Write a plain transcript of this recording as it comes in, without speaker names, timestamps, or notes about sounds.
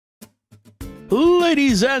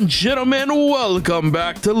Ladies and gentlemen, welcome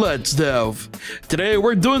back to Let's Dev. Today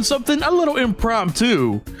we're doing something a little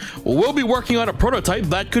impromptu. We'll be working on a prototype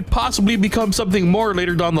that could possibly become something more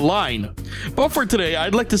later down the line. But for today,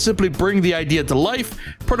 I'd like to simply bring the idea to life,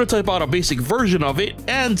 prototype out a basic version of it,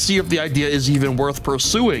 and see if the idea is even worth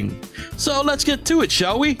pursuing. So let's get to it,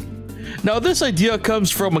 shall we? Now this idea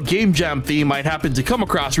comes from a game jam theme I'd happened to come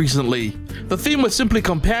across recently. The theme was simply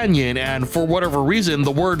companion, and for whatever reason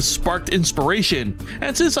the word sparked inspiration.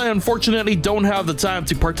 And since I unfortunately don't have the time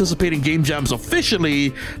to participate in game jams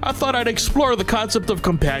officially, I thought I'd explore the concept of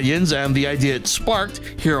companions and the idea it sparked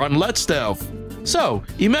here on Let's Dev. So,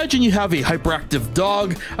 imagine you have a hyperactive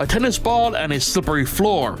dog, a tennis ball, and a slippery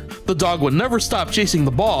floor. The dog would never stop chasing the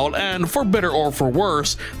ball, and for better or for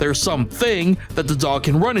worse, there's something that the dog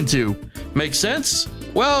can run into. Make sense?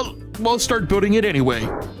 Well, we'll start building it anyway.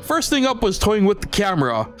 First thing up was toying with the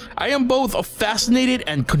camera. I am both fascinated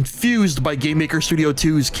and confused by GameMaker Studio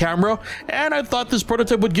 2's camera, and I thought this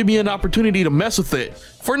prototype would give me an opportunity to mess with it.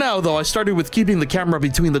 For now though, I started with keeping the camera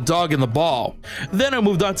between the dog and the ball. Then I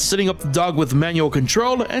moved on to setting up the dog with manual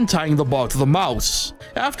control and tying the ball to the mouse.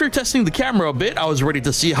 After testing the camera a bit, I was ready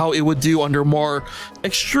to see how it would do under more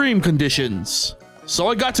extreme conditions. So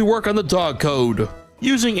I got to work on the dog code.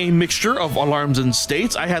 Using a mixture of alarms and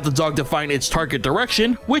states, I had the dog define its target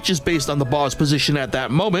direction, which is based on the ball's position at that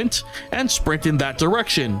moment, and sprint in that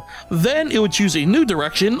direction. Then it would choose a new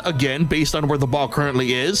direction, again based on where the ball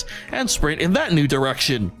currently is, and sprint in that new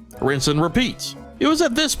direction. Rinse and repeat. It was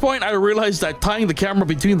at this point I realized that tying the camera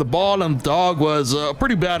between the ball and the dog was a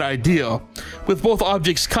pretty bad idea. With both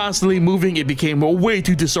objects constantly moving, it became way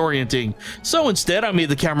too disorienting. So instead, I made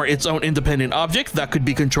the camera its own independent object that could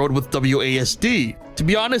be controlled with WASD. To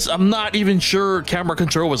be honest, I'm not even sure camera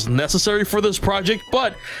control was necessary for this project,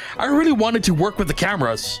 but I really wanted to work with the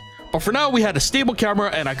cameras. But for now, we had a stable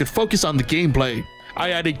camera and I could focus on the gameplay.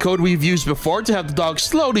 I added code we've used before to have the dog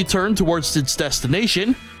slowly turn towards its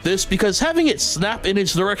destination. This because having it snap in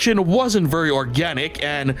its direction wasn't very organic,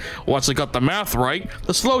 and once I got the math right,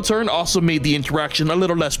 the slow turn also made the interaction a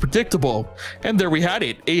little less predictable. And there we had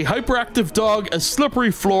it, a hyperactive dog, a slippery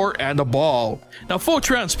floor, and a ball. Now full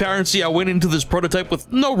transparency, I went into this prototype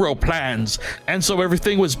with no real plans, and so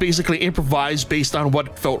everything was basically improvised based on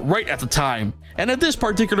what felt right at the time. And at this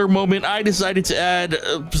particular moment, I decided to add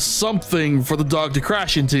something for the dog to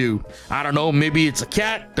crash into. I don't know, maybe it's a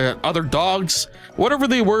cat, other dogs. Whatever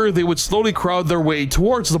they were, they would slowly crowd their way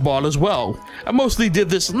towards the ball as well. I mostly did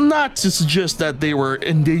this not to suggest that they were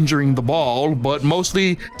endangering the ball, but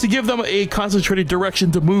mostly to give them a concentrated direction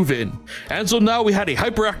to move in. And so now we had a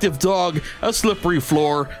hyperactive dog, a slippery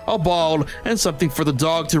floor, a ball, and something for the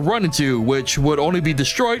dog to run into, which would only be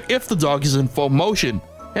destroyed if the dog is in full motion.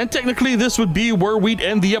 And technically this would be where we'd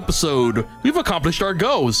end the episode. We've accomplished our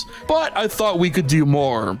goals, but I thought we could do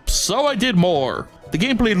more, so I did more. The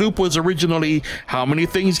gameplay loop was originally, how many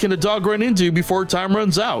things can a dog run into before time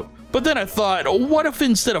runs out? But then I thought, what if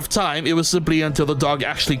instead of time, it was simply until the dog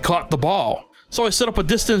actually caught the ball? So I set up a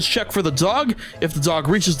distance check for the dog. If the dog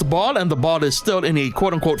reaches the ball and the ball is still in a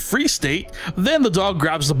quote-unquote free state, then the dog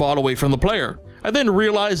grabs the ball away from the player. I then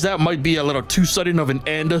realized that might be a little too sudden of an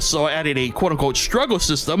end, so I added a quote-unquote struggle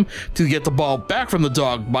system to get the ball back from the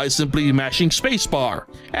dog by simply mashing spacebar.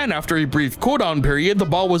 And after a brief cooldown period, the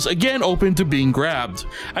ball was again open to being grabbed.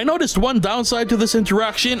 I noticed one downside to this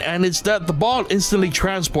interaction, and it's that the ball instantly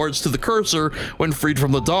transports to the cursor when freed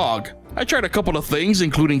from the dog. I tried a couple of things,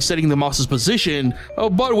 including setting the mouse's position,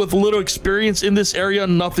 but with little experience in this area,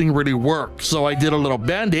 nothing really worked, so I did a little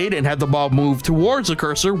band-aid and had the ball move towards the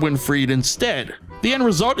cursor when freed instead. The end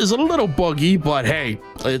result is a little buggy, but hey,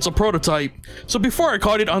 it's a prototype. So before I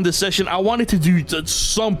called it on this session, I wanted to do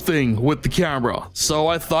something with the camera. So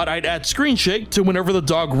I thought I'd add screen shake to whenever the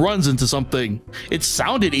dog runs into something. It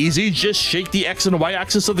sounded easy, just shake the X and Y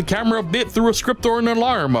axis of the camera a bit through a script or an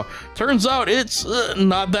alarm. Turns out it's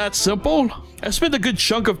not that simple. I spent a good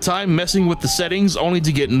chunk of time messing with the settings only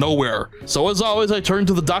to get nowhere. So as always, I turned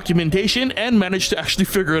to the documentation and managed to actually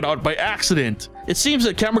figure it out by accident. It seems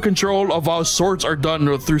that camera control of all sorts are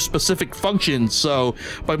done through specific functions, so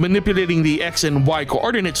by manipulating the X and Y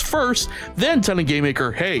coordinates first, then telling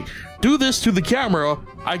GameMaker, hey, do this to the camera,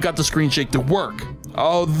 I got the screen shake to work.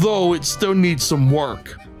 Although it still needs some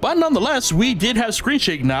work. But nonetheless, we did have screen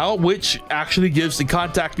shake now, which actually gives the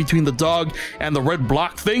contact between the dog and the red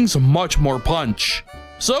block things much more punch.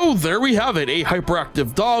 So there we have it, a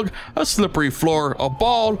hyperactive dog, a slippery floor, a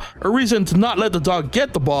ball, a reason to not let the dog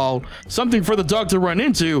get the ball, something for the dog to run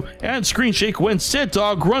into, and screen shake when said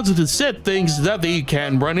dog runs into said things that they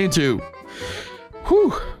can run into.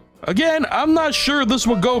 Whew. Again, I'm not sure this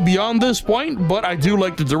will go beyond this point, but I do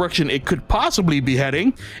like the direction it could possibly be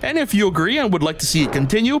heading, and if you agree and would like to see it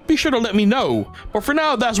continue, be sure to let me know. But for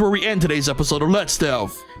now, that's where we end today's episode of Let's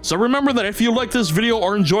Dev. So remember that if you like this video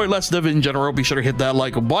or enjoy Let's Dev in general, be sure to hit that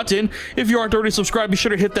like button. If you aren't already subscribed, be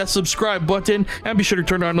sure to hit that subscribe button, and be sure to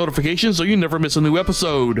turn on notifications so you never miss a new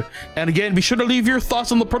episode. And again, be sure to leave your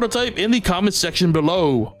thoughts on the prototype in the comments section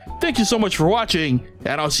below. Thank you so much for watching,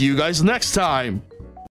 and I'll see you guys next time.